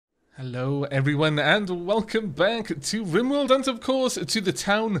Hello everyone and welcome back to Rimworld and of course to the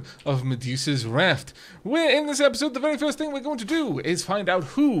town of Medusa's Raft, where in this episode the very first thing we're going to do is find out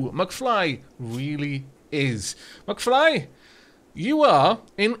who McFly really is. McFly, you are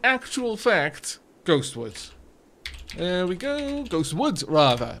in actual fact Ghostwood. There we go, Ghostwoods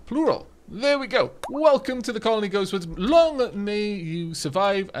rather, plural. There we go. Welcome to the colony, Ghostwoods. Long may you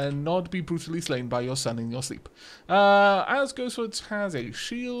survive and not be brutally slain by your son in your sleep. As Ghostwoods has a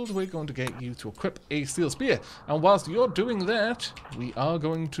shield, we're going to get you to equip a steel spear. And whilst you're doing that, we are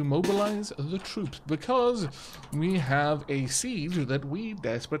going to mobilize the troops because we have a siege that we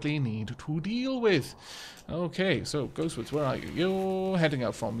desperately need to deal with. Okay, so Ghostwoods, where are you? You're heading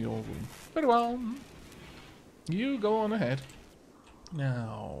out from your room. Very well. You go on ahead.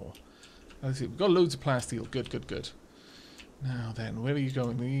 Now... let's see, we've got loads of plasteel. Good, good, good. Now then, where are you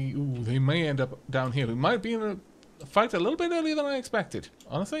going? They may end up down here. We might be in a fight a little bit earlier than I expected.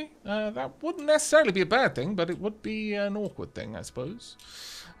 Honestly, that wouldn't necessarily be a bad thing, but it would be an awkward thing, I suppose.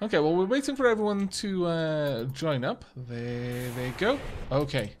 Okay, well, we're waiting for everyone to join up. There they go.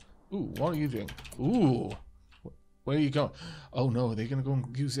 Okay. Ooh, what are you doing? Ooh. Where are you going? Oh, no, they're going to go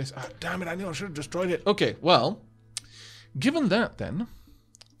and use this. Ah, damn it, I knew I should have destroyed it. Okay, well, given that then...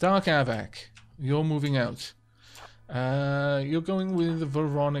 Dark Aavak, you're moving out. You're going with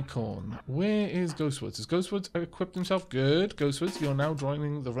Veronicorn. Where is Ghostwoods? Has Ghostwoods equipped himself? Good. Ghostwoods, you're now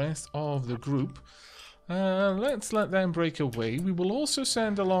joining the rest of the group. Let's let them break away. We will also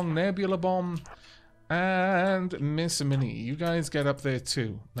send along Nebula Bomb and Miss Minnie. You guys get up there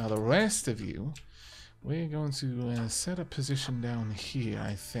too. Now the rest of you, we're going to set a position down here,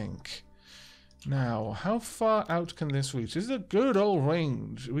 I think. Now, how far out can this reach? This is a good old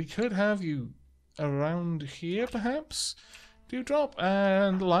range. We could have you around here, perhaps? Dewdrop,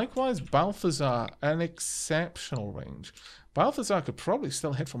 and likewise Balthazar, an exceptional range. Balthazar could probably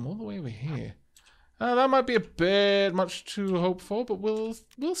still hit from all the way over here. That might be a bit much to hope for, but we'll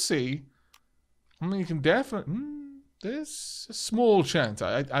see. I mean, you can definitely... there's a small chance.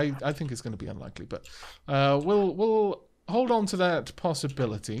 I think it's going to be unlikely, but we'll hold on to that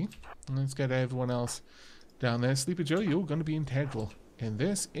possibility. Let's get everyone else down there. Sleepy Joe, you're going to be integral in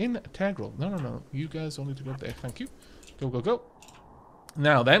this. Integral. No. You guys all need to go up there. Thank you. Go, go, go.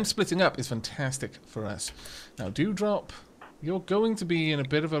 Now, them splitting up is fantastic for us. Now, Dewdrop, you're going to be in a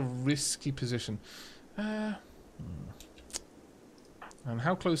bit of a risky position. And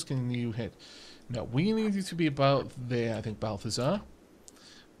how close can you hit? No, we need you to be about there, I think, Balthazar.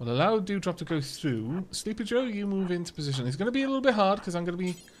 We'll allow Dewdrop to go through. Sleepy Joe, you move into position. It's going to be a little bit hard because I'm going to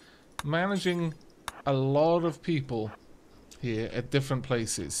be managing a lot of people here at different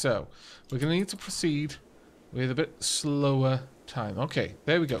places. So, we're going to need to proceed with a bit slower time. Okay,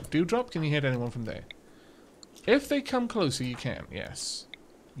 there we go. Dewdrop, can you hit anyone from there? If they come closer, you can, yes.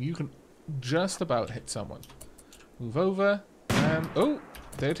 You can just about hit someone. Move over, and... oh,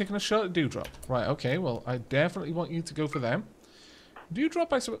 they're taking a shot at Dewdrop. Right, okay, well, I definitely want you to go for them.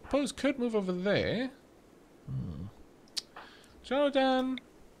 Dewdrop, I suppose, could move over there. Jordan,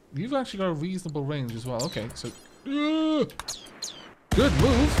 you've actually got a reasonable range as well. Okay, so... good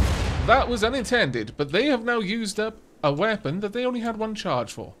move. That was unintended, but they have now used up a weapon that they only had one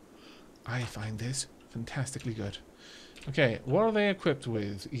charge for. I find this fantastically good. Okay, what are they equipped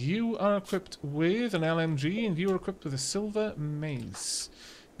with? You are equipped with an LMG, and you are equipped with a silver mace.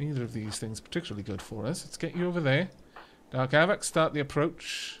 Neither of these things particularly good for us. Let's get you over there. Dark Aavak, start the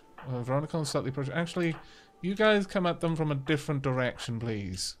approach. Veronica, start the approach. Actually, you guys come at them from a different direction,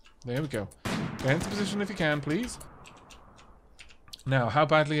 please. There we go. Get into position if you can, please. Now, how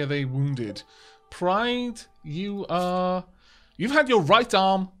badly are they wounded? Pride, you've had your right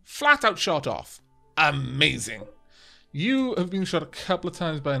arm flat out shot off. Amazing. You have been shot a couple of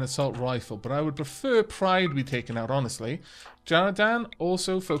times by an assault rifle, but I would prefer Pride be taken out, honestly. Jaradan,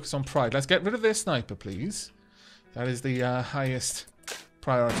 also focus on Pride. Let's get rid of their sniper, please. That is the highest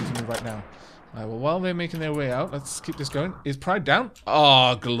priority for me right now. Well, while they're making their way out, let's keep this going. Is Pride down?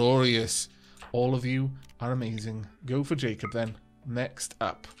 Ah, glorious. All of you are amazing. Go for Jacob then. Next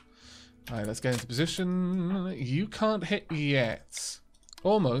up. Alright, let's get into position. You can't hit yet.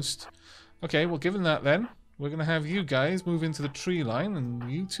 Almost. Okay, well, given that then, we're going to have you guys move into the tree line,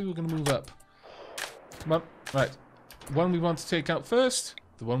 and you two are going to move up. Come on. Right. One we want to take out first.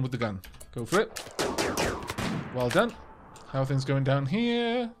 The one with the gun. Go for it. Well done. How are things going down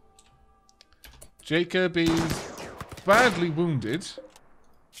here? Jacob is badly wounded.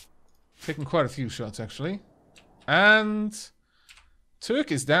 Taking quite a few shots, actually. And Turk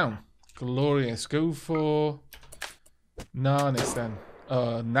is down. Glorious. Go for Narnis then.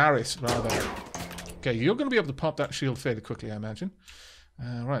 Naris, rather. Okay, you're going to be able to pop that shield fairly quickly, I imagine.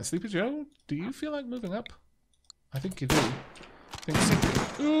 Right, Sleepy Joe, do you feel like moving up? I think you do. I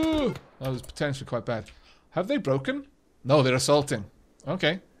think ooh, that was potentially quite bad. Have they broken? No, they're assaulting.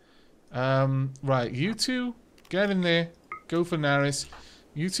 Okay. Right, you two, get in there. Go for Naris.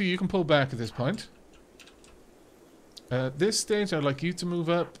 You two, you can pull back at this point. At this stage, I'd like you to move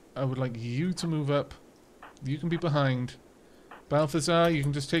up. I would like you to move up. You can be behind. Balthazar, you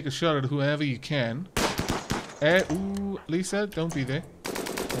can just take a shot at whoever you can. Ooh, Lisa, don't be there.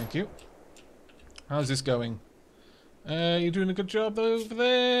 Thank you. How's this going? You're doing a good job over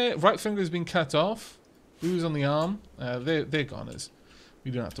there. Right finger's been cut off. Who's on the arm? They're goners.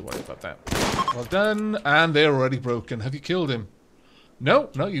 We don't have to worry about that. Well done. And they're already broken. Have you killed him? No,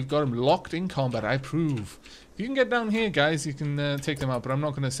 you've got him locked in combat. I approve. If you can get down here, guys, you can take them out, but I'm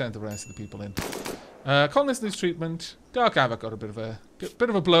not going to send the rest of the people in. Colonist needs treatment. Dark Aavak got a bit of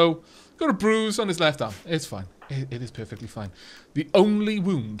a blow. Got a bruise on his left arm. It's fine. It is perfectly fine. The only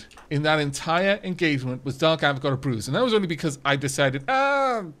wound in that entire engagement was Dark Aavak got a bruise, and that was only because I decided,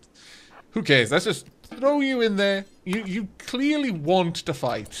 who cares? Let's just throw you in there. You clearly want to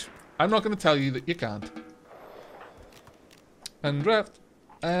fight. I'm not going to tell you that you can't. And draft.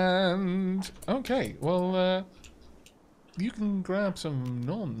 And okay, well, you can grab some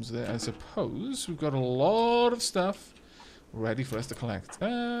noms there, I suppose. We've got a lot of stuff ready for us to collect.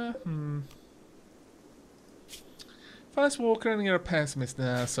 Fast walker and you're a pessimist.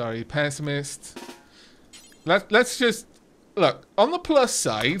 Nah, sorry, pessimist. Let's just look on the plus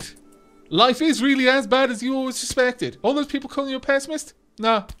side. Life is really as bad as you always suspected. All those people calling you a pessimist?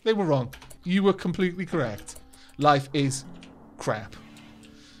 Nah, they were wrong. You were completely correct. Life is crap.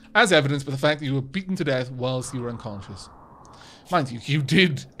 As evidenced by the fact that you were beaten to death whilst you were unconscious. Mind you, you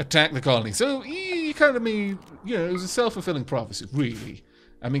did attack the colony, so you kind of mean, you know, it was a self-fulfilling prophecy, really.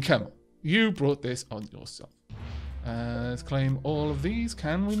 I mean, come on. You brought this on yourself. Let's claim all of these.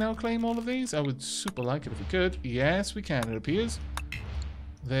 Can we now claim all of these? I would super like it if we could. Yes, we can, it appears.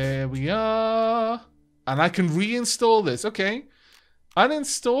 There we are. And I can reinstall this. Okay.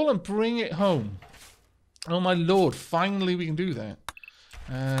 Uninstall and bring it home. Oh my lord, finally we can do that.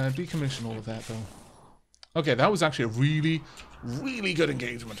 Decommission all of that, though. Okay, that was actually a really, really good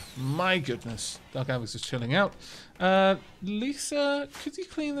engagement. My goodness. Dark Aavak was just chilling out. Lisa, could you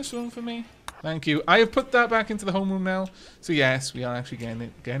clean this room for me? Thank you. I have put that back into the homeroom now. So yes, we are actually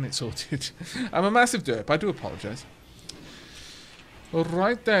getting it sorted. I'm a massive derp. I do apologize.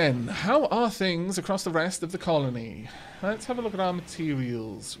 Alright then. How are things across the rest of the colony? Let's have a look at our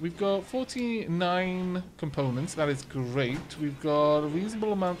materials. We've got 49 components. That is great. We've got a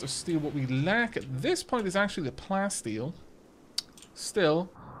reasonable amount of steel. What we lack at this point is actually the plasteel. Still,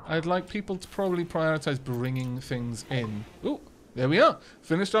 I'd like people to probably prioritize bringing things in. Ooh, there we are.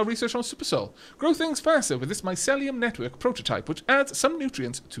 Finished our research on Super Soil. Grow things faster with this mycelium network prototype, which adds some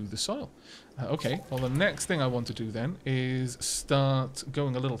nutrients to the soil. Okay, well the next thing I want to do then is start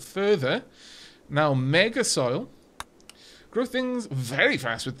going a little further. Now, mega soil. Grow things very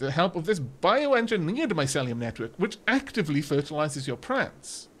fast with the help of this bioengineered mycelium network, which actively fertilizes your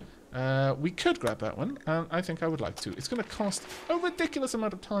plants. We could grab that one, and I think I would like to. It's going to cost a ridiculous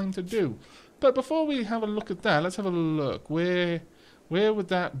amount of time to do. But before we have a look at that, let's have a look. Where would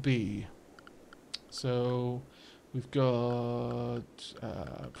that be? So, we've got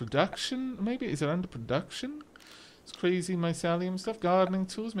production, maybe? Is it under production? It's crazy mycelium stuff. Gardening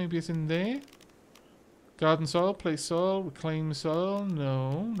tools, maybe it's in there. Garden soil, place soil, reclaim soil.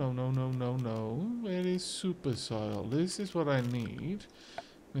 No. Where is super soil? This is what I need.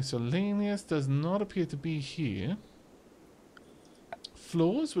 Miscellaneous does not appear to be here.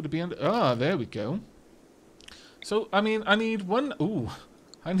 Floors, would it be under... Ah, there we go. So, I mean, I need one... Ooh,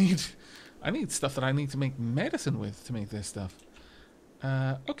 I need stuff that I need to make medicine with to make this stuff.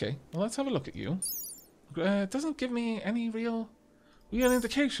 Okay, well, let's have a look at you. It doesn't give me any real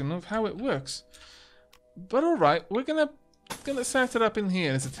indication of how it works. But alright, we're gonna set it up in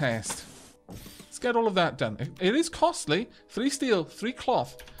here as a test. Let's get all of that done. It is costly. 3 steel, 3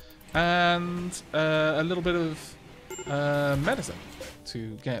 cloth, and a little bit of medicine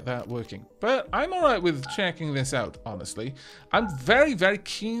to get that working. But I'm alright with checking this out, honestly. I'm very, very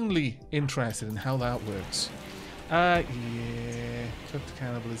keenly interested in how that works. Yeah, cooked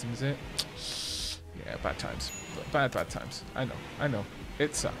cannibalism, is it? Yeah, bad times. Bad times. I know.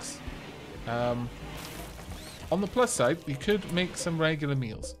 It sucks. On the plus side, you could make some regular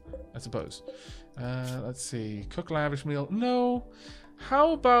meals, I suppose. Let's see. Cook lavish meal. No.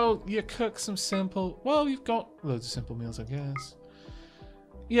 How about you cook some simple... Well, you've got loads of simple meals, I guess.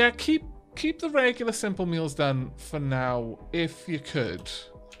 Yeah, keep the regular simple meals done for now, if you could.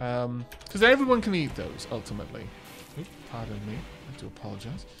 Because everyone can eat those, ultimately. Oops, pardon me. I do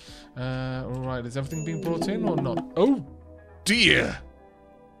apologize. Alright, is everything being brought in or not? Oh, dear!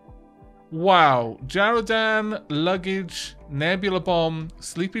 Wow. Jarodan, luggage, Nebula Bomb,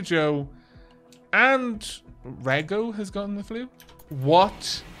 Sleepy Joe, and Rego has gotten the flu?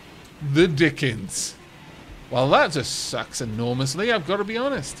 What the dickens? Well, that just sucks enormously, I've got to be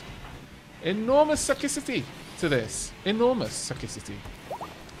honest. Enormous suckicity to this. Enormous suckicity.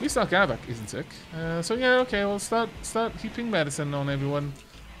 At least Aavak isn't sick. So yeah, okay, we'll start heaping medicine on everyone.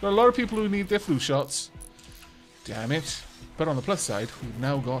 There are a lot of people who need their flu shots. Damn it. But on the plus side, we've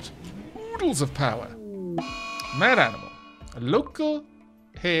now got oodles of power. Mad animal. A local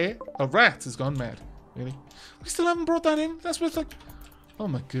hare. A rat has gone mad. Really? We still haven't brought that in? That's what's like... Oh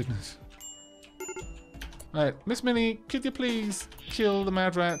my goodness. Right, Miss Minnie, could you please kill the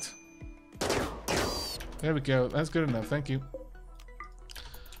mad rat? There we go. That's good enough. Thank you.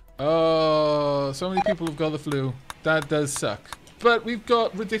 Oh, so many people have got the flu. That does suck. But we've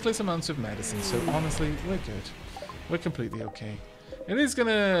got ridiculous amounts of medicine, so honestly, we're good. We're completely okay. It is going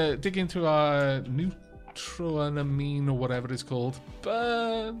to dig into our neutroamine or whatever it's called,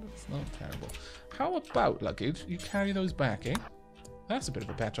 but it's not terrible. How about luggage? You carry those back, eh? That's a bit of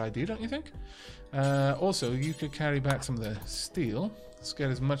a better idea, don't you think? Also, you could carry back some of the steel. Let's get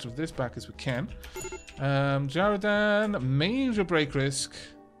as much of this back as we can. Jarodan, major break risk.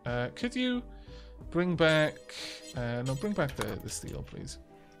 Could you bring back... no, bring back the steel, please.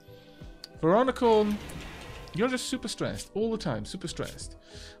 Veronicorn, you're just super stressed. All the time, super stressed.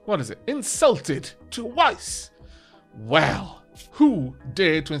 What is it? Insulted twice! Well, who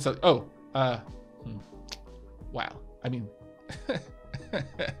dared to insult... Oh, wow. I mean...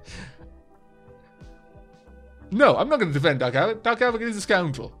 No, I'm not going to defend Dark Aavak. Dark Aavak is a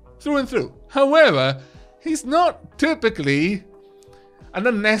scoundrel. Through and through. However, he's not typically an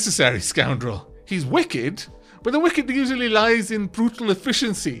unnecessary scoundrel. He's wicked, but the wicked usually lies in brutal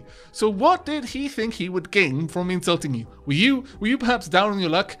efficiency. So what did he think he would gain from insulting you? Were you perhaps down on your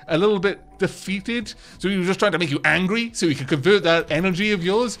luck, a little bit defeated? So he was just trying to make you angry so he could convert that energy of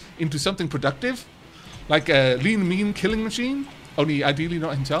yours into something productive? Like a lean, mean killing machine? Only ideally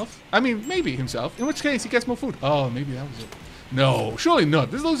not himself? I mean, maybe himself. In which case, he gets more food. Oh, maybe that was it. No, surely not.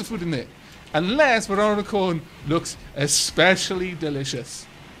 There's loads of food in there. Unless Veronicorn looks especially delicious.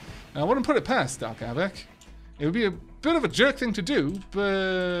 Now, I wouldn't put it past Dark Aavak. It would be a bit of a jerk thing to do,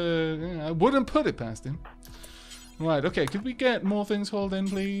 but yeah, I wouldn't put it past him. Right, okay. Could we get more things hauled in,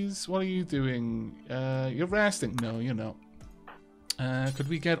 please? What are you doing? You're resting. No, you're not. Could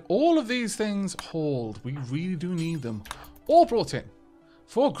we get all of these things hauled? We really do need them. All brought in.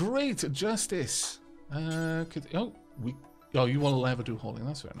 For great justice. Oh, you will never do hauling.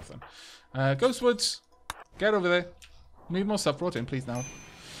 That's fair enough then. Ghostwoods, get over there. Need more stuff brought in, please, now.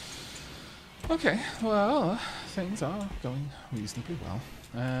 Okay, well, things are going reasonably well.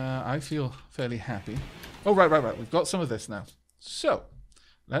 I feel fairly happy. Oh, right. We've got some of this now. So,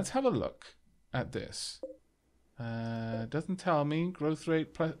 let's have a look at this. Doesn't tell me. Growth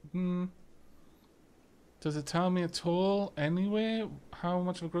rate... Does it tell me at all anywhere how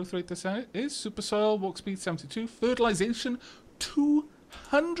much of a growth rate this is? Super soil, walk speed 72, fertilization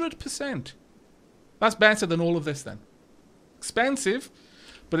 200%. That's better than all of this then. Expensive,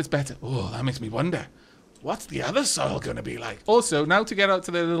 but it's better. Oh, that makes me wonder. What's the other soil going to be like? Also, now to get out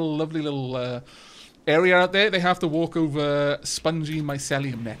to their lovely little area out there, they have to walk over spongy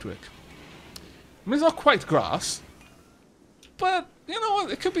mycelium network. I mean, it's not quite grass, but you know what?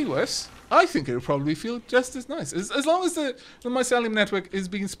 It could be worse. I think it would probably feel just as nice. As long as the mycelium network is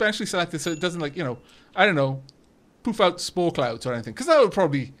being specially selected so it doesn't, like, you know, I don't know, poof out spore clouds or anything. Because that would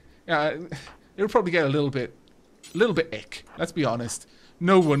probably, it would probably get a little bit ick. Let's be honest.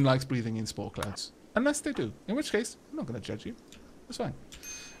 No one likes breathing in spore clouds. Unless they do. In which case, I'm not going to judge you. That's fine.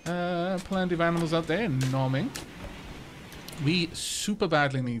 Plenty of animals out there nomming. We super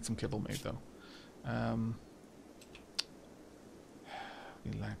badly need some kibble made, though.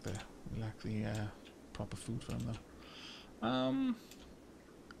 We lack the proper food for them,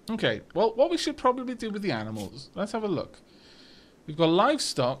 though. Okay, well, what we should probably do with the animals, let's have a look. We've got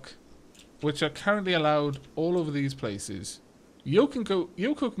livestock, which are currently allowed all over these places.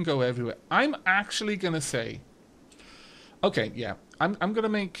 Yoko can go everywhere. I'm actually going to say... Okay, yeah. I'm going to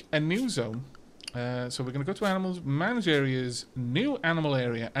make a new zone. So we're going to go to animals, manage areas, new animal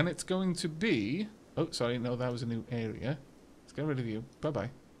area, and it's going to be... Oh, sorry, no, that was a new area. Let's get rid of you. Bye-bye.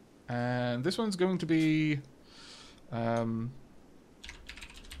 And this one's going to be...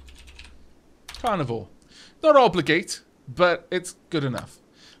 carnivore. Not obligate, but it's good enough.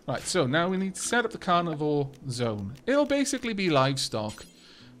 Right, so now we need to set up the carnivore zone. It'll basically be livestock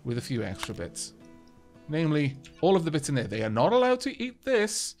with a few extra bits. Namely, all of the bits in there. They are not allowed to eat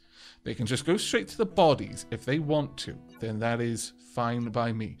this. They can just go straight to the bodies if they want to. Then that is fine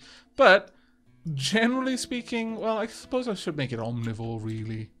by me. But, generally speaking, well, I suppose I should make it omnivore,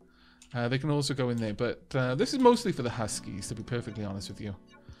 really. They can also go in there. But this is mostly for the huskies, to be perfectly honest with you.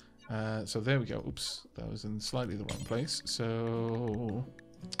 So there we go. Oops, that was in slightly the wrong place. So,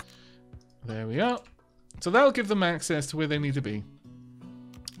 there we are. So that'll give them access to where they need to be.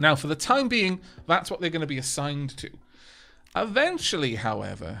 Now, for the time being, that's what they're going to be assigned to. Eventually,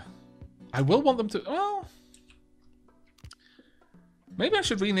 however, I will want them to... Well, maybe I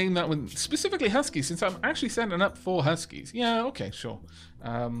should rename that one specifically Huskies, since I'm actually setting up 4 Huskies. Yeah, okay, sure.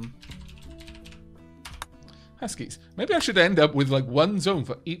 Huskies. Maybe I should end up with like 1 zone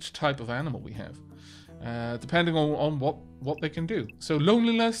for each type of animal we have, depending on what they can do. So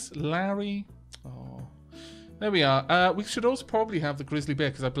loneliness, Larry. Oh, there we are. We should also probably have the grizzly bear,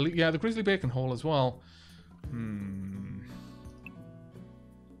 because I believe, yeah, the grizzly bear can haul as well.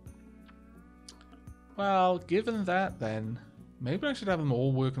 Well, given that, then maybe I should have them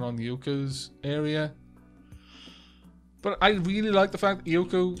all working on Yoko's area. But I really like the fact that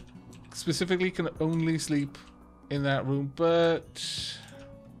Yoko specifically can only sleep in that room, but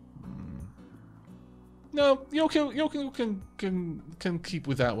no, Yoko can keep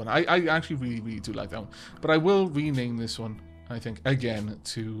with that one. I actually really do like that one. But I will rename this one, I think, again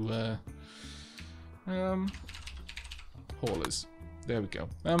to haulers. There we go.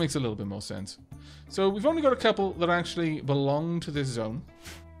 That makes a little bit more sense. So we've only got a couple that actually belong to this zone.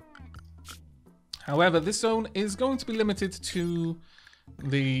 However, this zone is going to be limited to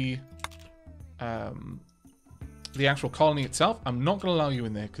the actual colony itself. I'm not going to allow you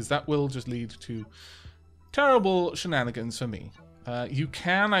in there because that will just lead to terrible shenanigans for me. You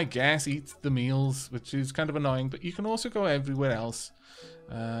can, I guess, eat the meals, which is kind of annoying, but you can also go everywhere else,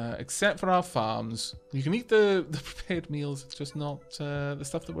 except for our farms. You can eat the prepared meals, it's just not the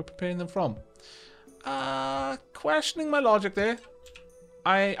stuff that we're preparing them from. Questioning my logic there.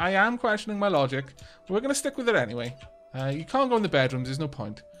 I am questioning my logic. We're going to stick with it anyway. You can't go in the bedrooms, there's no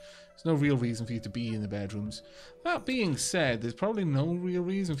point. There's no real reason for you to be in the bedrooms. That being said, there's probably no real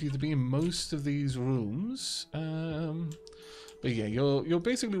reason for you to be in most of these rooms. But yeah, you're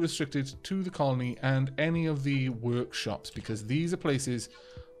basically restricted to the colony and any of the workshops, because these are places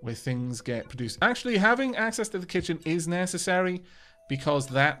where things get produced. Actually, having access to the kitchen is necessary, because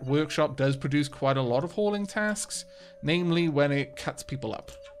that workshop does produce quite a lot of hauling tasks, namely when it cuts people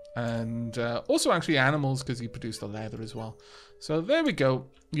up. And also actually animals, because you produce the leather as well. So there we go.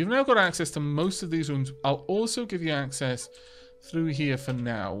 You've now got access to most of these rooms. I'll also give you access through here for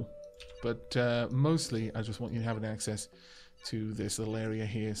now. But mostly I just want you to have access to this little area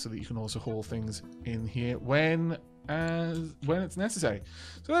here so that you can also haul things in here when it's necessary.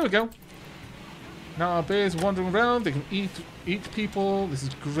 So there we go. Now our bears are wandering around. They can eat people. This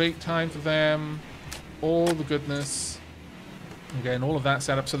is a great time for them. All the goodness. Again, all of that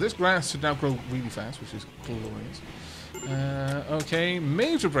set up. So this grass should now grow really fast, which is glorious. Okay,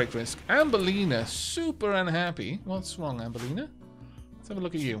 major break risk. Ambelina, super unhappy. What's wrong, Ambelina? Let's have a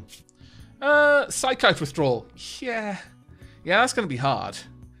look at you. Psychite withdrawal. Yeah, that's going to be hard.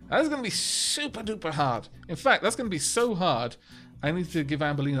 That's going to be super duper hard. In fact, that's going to be so hard, I need to give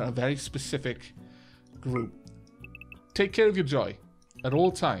Ambelina a very specific group. Take care of your joy at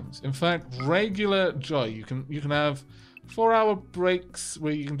all times. In fact, regular joy. You can have 4-hour breaks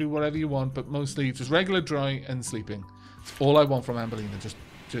where you can do whatever you want, but mostly just regular joy and sleeping. It's all I want from Ambelina.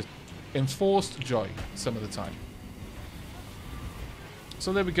 Just enforced joy some of the time.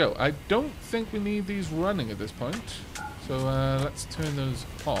 So there we go. I don't think we need these running at this point. So let's turn those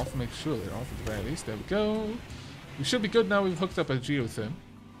off. Make sure they're off at the very least. There we go. We should be good now. We've hooked up a geotherm.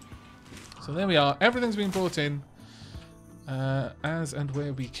 So there we are. Everything's been brought in as and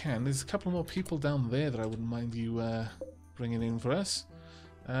where we can. There's a couple more people down there that I wouldn't mind you bringing in for us.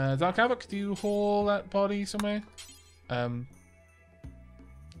 Dark Aavak, do you haul that body somewhere?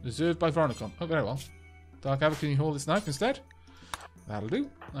 Reserved by Veronicon. Oh, very well. Dark Aavak, can you haul this knife instead? That'll do.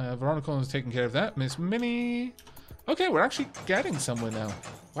 Veronicon is taking care of that. Miss Minnie. Okay, we're actually getting somewhere now.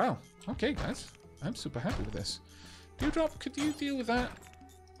 Wow. Okay, guys. I'm super happy with this. Dewdrop, could you deal with that?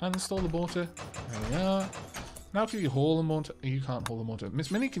 Uninstall the mortar. There we are. Now can you haul the mortar? You can't haul the mortar.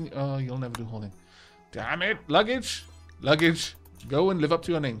 Miss Minnie, can you... Oh, you'll never do hauling. Damn it. Luggage. Luggage. Go and live up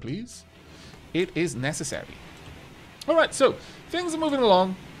to your name, please. It is necessary. Alright, so, things are moving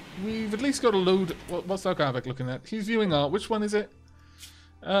along. We've at least got a load... What's Dark Aavak looking at? He's viewing art. Which one is it?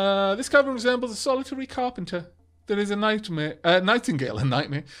 This cavern resembles a solitary carpenter. There is a nightingale,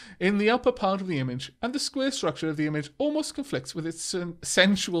 in the upper part of the image, and the square structure of the image almost conflicts with its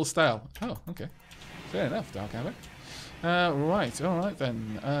sensual style. Oh, okay. Fair enough, Dark Aavak. Right, alright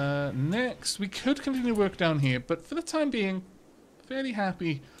then. Next, we could continue work down here, but for the time being, fairly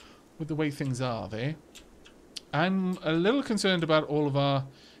happy with the way things are there. I'm a little concerned about all of our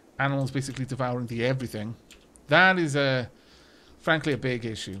animals basically devouring the everything. That is, frankly, a big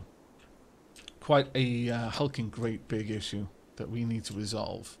issue. Quite a hulking great big issue that we need to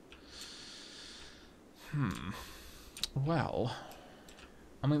resolve. Well,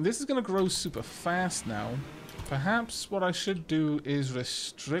 I mean, this is going to grow super fast now. Perhaps what I should do is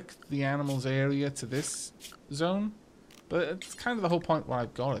restrict the animal's area to this zone. But it's kind of the whole point why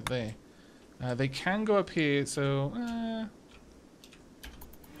I've got it there. They can go up here, so...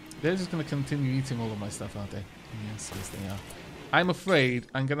 they're just going to continue eating all of my stuff, aren't they? Yes, yes they are. I'm afraid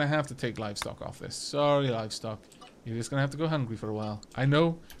I'm going to have to take livestock off this. Sorry, livestock. You're just going to have to go hungry for a while. I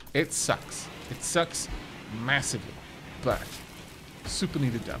know, it sucks. It sucks massively. But, super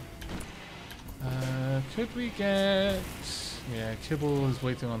needed done. Could we get... yeah, kibble is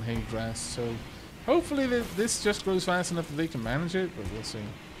waiting on hay grass, so... hopefully this just grows fast enough that they can manage it, but we'll see.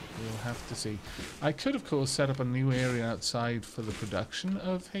 We'll have to see. I could, of course, set up a new area outside for the production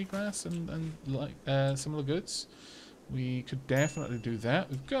of hay grass and like similar goods. We could definitely do that.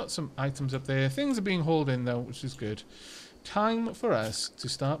 We've got some items up there. Things are being hauled in, though, which is good. Time for us to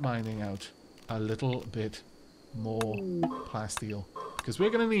start mining out a little bit more plasteel. Because we're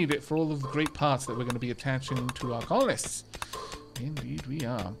going to need it for all of the great parts that we're going to be attaching to our colonists. Indeed we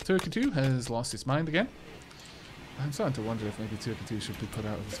are. Turkey 2 has lost its mind again. I'm starting to wonder if maybe Turkey 2 should be put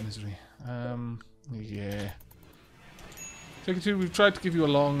out of its misery. Yeah. Turkey 2, we've tried to give you a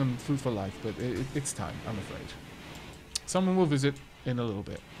long and fruitful life, but it's time, I'm afraid. Someone will visit in a little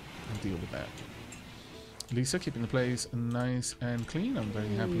bit and deal with that. Lisa, keeping the place nice and clean. I'm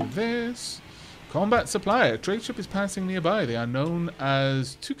very happy with this. Combat supplier. Trade ship is passing nearby. They are known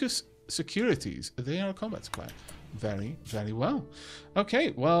as Tukas Securities. They are a combat supplier. Very, very well.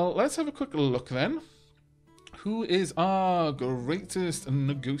 Okay, well, let's have a quick look then. Who is our greatest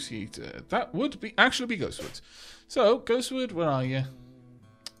negotiator? That would actually be Ghostwood. So, Ghostwood, where are you?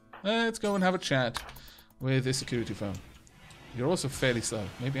 Let's go and have a chat with the security firm. You're also fairly slow.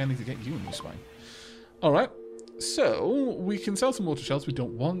 Maybe I need to get you a new spine. Alright, so we can sell some water shells. We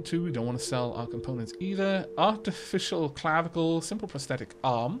don't want to. We don't want to sell our components either. Artificial clavicle, simple prosthetic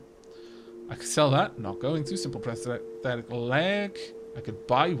arm. I could sell that. Not going to. Simple prosthetic leg. I could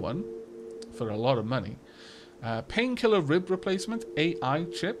buy one for a lot of money. Painkiller rib replacement. AI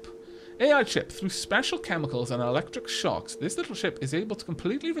chip. AI chip. Through special chemicals and electric shocks, this little chip is able to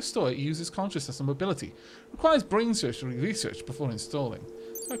completely restore a user's consciousness and mobility. Requires brain surgery research before installing.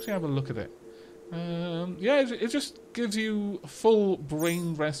 Let's actually have a look at it. Yeah, it just gives you full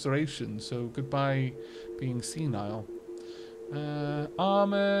brain restoration, so goodbye being senile.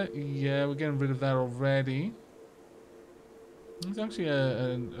 Armor, yeah, we're getting rid of that already. There's actually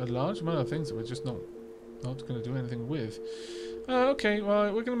a large amount of things that we're just not going to do anything with. Okay, well,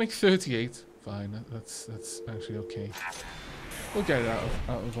 we're going to make 38. Fine, that's actually okay. We'll get it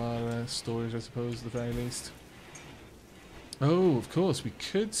out of our storage, I suppose, at the very least. Oh, of course, we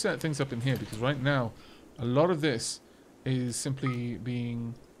could set things up in here, because right now, a lot of this is simply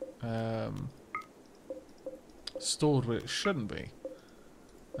being stored where it shouldn't be.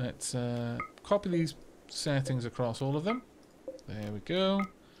 Let's copy these settings across all of them. There we go.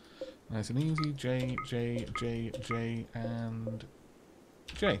 Nice and easy. J, J, J, J, and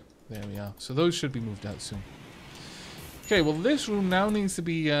J. There we are. So those should be moved out soon. Okay, well this room now needs to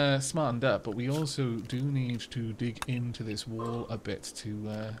be smartened up, but we also do need to dig into this wall a bit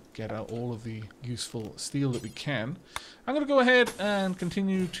to get out all of the useful steel that we can. I'm going to go ahead and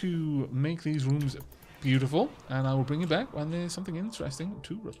continue to make these rooms beautiful, and I will bring you back when there's something interesting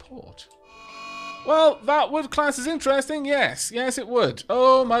to report. Well, that would class as interesting, yes. Yes, it would.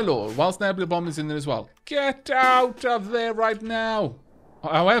 Oh, my lord. Whilst Nebula Bomb is in there as well. Get out of there right now.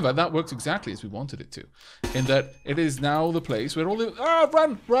 However, that works exactly as we wanted it to. In that it is now the place where all the... Ah,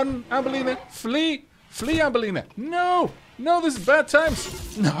 run! Run, Ambelina! Flee! Flee, Ambelina! No! No, this is bad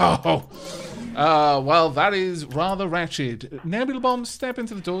times! No! Well, that is rather wretched. Nebula Bomb, step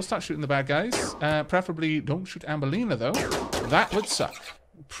into the door, start shooting the bad guys. Preferably don't shoot Ambelina, though. That would suck.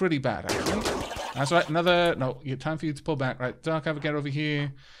 Pretty bad, actually. That's right, another... No, time for you to pull back. Right, Dark Aavak, get over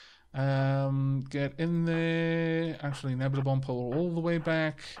here. Get in there. Actually, Nebula Bomb, pull all the way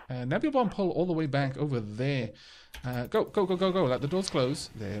back. Nebula Bomb, pull all the way back over there. Go, go, go, go, go. Let the doors close.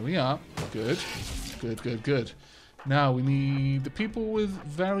 There we are. Good. Good, good, good. Now, we need the people with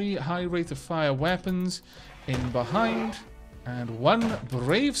very high rate of fire weapons in behind. And one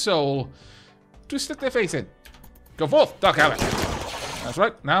brave soul to stick their face in. Go forth, Dark Aavak. That's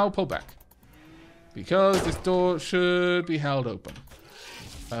right, now pull back. Because this door should be held open.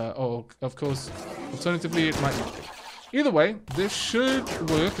 Or, of course, alternatively, it might not be. Either way, this should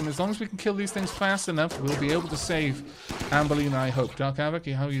work, and as long as we can kill these things fast enough, we'll be able to save Amberlina, I hope. Dark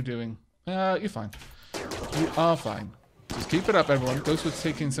Aavak, how are you doing? You're fine. You are fine. Just keep it up, everyone. Ghostwood's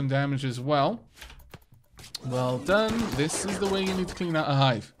taking some damage as well. Well done. This is the way you need to clean out a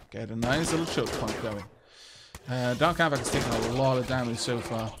hive. Get a nice little choke point going. Dark Aavak has taken a lot of damage so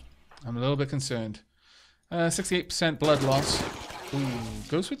far. I'm a little bit concerned. 68% blood loss. Ooh,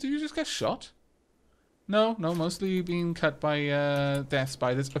 Ghostwood, did you just get shot? No, mostly being cut by death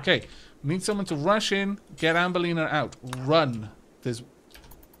spiders. Okay, we need someone to rush in, get Amberlina out. Run. There's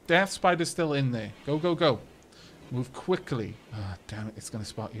death spiders still in there. Go, go, go. Move quickly. Ah, damn it, it's going to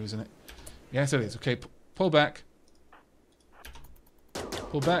spot you, isn't it? Yes, it is. Okay, pull back.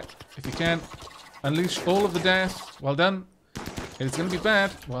 Pull back if you can. Unleash all of the death. Well done. It's going to be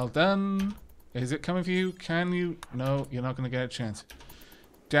bad. Well done. Is it coming for you? Can you? No, you're not going to get a chance.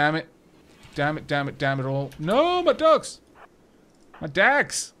 Damn it. Damn it, damn it, damn it all. No, my dogs. My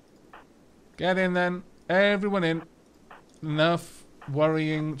dags. Get in then. Everyone in. Enough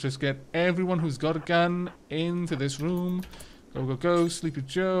worrying. Just get everyone who's got a gun into this room. Go, go, go. Sleepy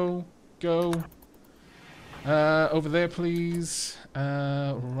Joe. Go. Over there, please.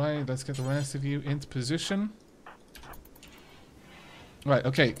 Right, let's get the rest of you into position. Right,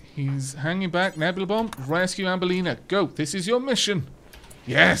 okay. He's hanging back. Nebula Bomb, rescue Amberlina. Go. This is your mission.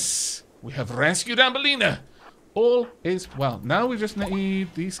 Yes! We have rescued Amberlina. All is well. Now we just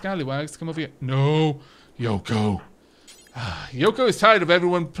need these scallywags to come over here. No. Yoko. Yoko is tired of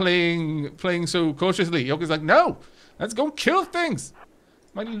everyone playing so cautiously. Yoko's like, no. Let's go kill things.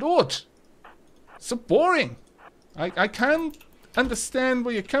 My lord. So boring. I can understand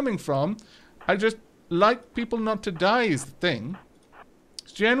where you're coming from. I just like people not to die is the thing.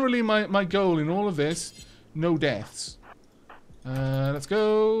 It's generally my goal in all of this. No deaths. Let's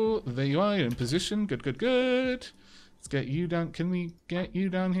go. There you are. You're in position. Good, good, good. Let's get you down. Can we get you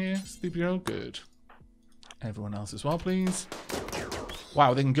down here? Sleepy Joe? Good. Everyone else as well, please.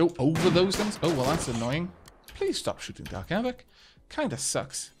 Wow, they can go over those things? Oh, well, that's annoying. Please stop shooting Dark Aavak. Kinda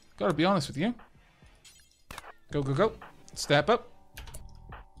sucks. Gotta be honest with you. Go, go, go. Step up.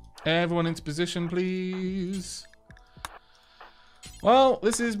 Everyone into position, please. Well,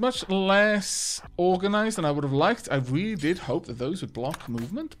 this is much less organized than I would have liked. I really did hope that those would block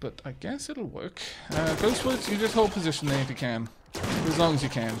movement, but I guess it'll work. Ghostwoods, you just hold position there if you can. As long as you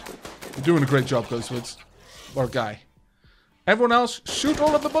can. You're doing a great job, Ghostwoods. Or guy. Everyone else, shoot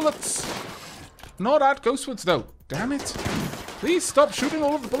all of the bullets! Not at Ghostwoods, though. Damn it. Please stop shooting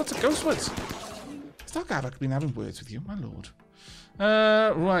all of the bullets at Ghostwoods. Has Dark Aavak been having words with you, my lord?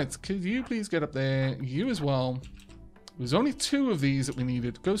 Right. Could you please get up there? You as well. There's only 2 of these that we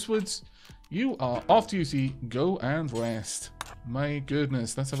needed. Ghostwoods, you are off duty. Go and rest. My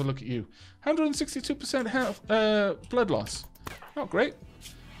goodness. Let's have a look at you. 162% health, blood loss. Not great.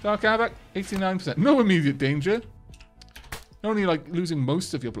 Dark Aavak, 89%. No immediate danger. Only like losing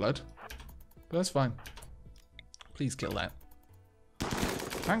most of your blood. But that's fine. Please kill that.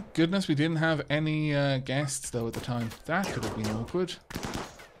 Thank goodness we didn't have any guests though at the time. That could have been awkward.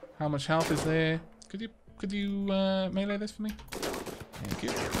 How much health is there? Could you melee this for me? Thank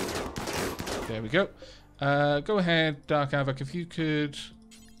you. There we go. Go ahead, Dark Aavak, if you could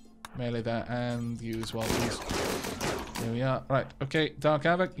melee that, and you as well, please. There we are. Right, okay, Dark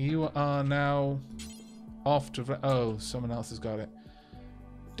Aavak, you are now off to... Oh, someone else has got it.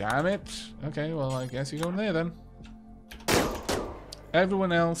 Damn it. Okay, well, I guess you're going there then.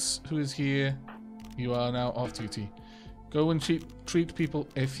 Everyone else who is here, you are now off duty. Go and treat people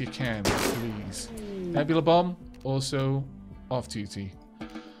if you can, please. Nebula Bomb, also off duty.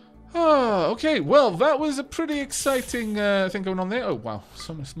 Oh, okay. Well, that was a pretty exciting thing going on there. Oh, wow.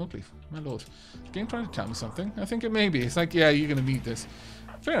 So much smoke leaf. My lord. The game trying to tell me something. I think it may be. It's like, yeah, you're going to need this.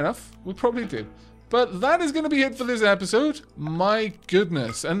 Fair enough. We probably do. But that is going to be it for this episode. My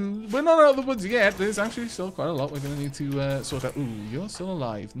goodness. And we're not out of the woods yet. There's actually still quite a lot we're going to need to sort out. Ooh, you're still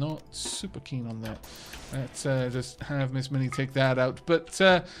alive. Not super keen on that. Let's just have Miss Minnie take that out. But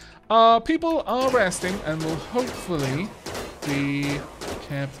our people are resting and will hopefully be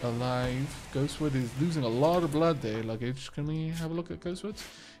kept alive. Ghostwood is losing a lot of blood there, luggage. Can we have a look at Ghostwood's?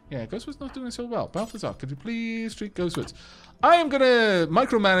 Yeah, Ghostwood's not doing so well. Balthazar, could you please treat Ghostwoods? I am going to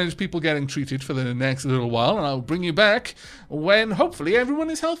micromanage people getting treated for the next little while, and I'll bring you back when hopefully everyone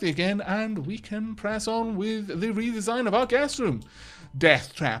is healthy again and we can press on with the redesign of our guest room.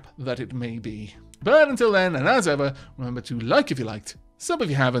 Death trap that it may be. But until then, and as ever, remember to like if you liked, sub if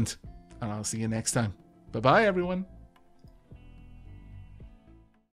you haven't, and I'll see you next time. Bye-bye, everyone.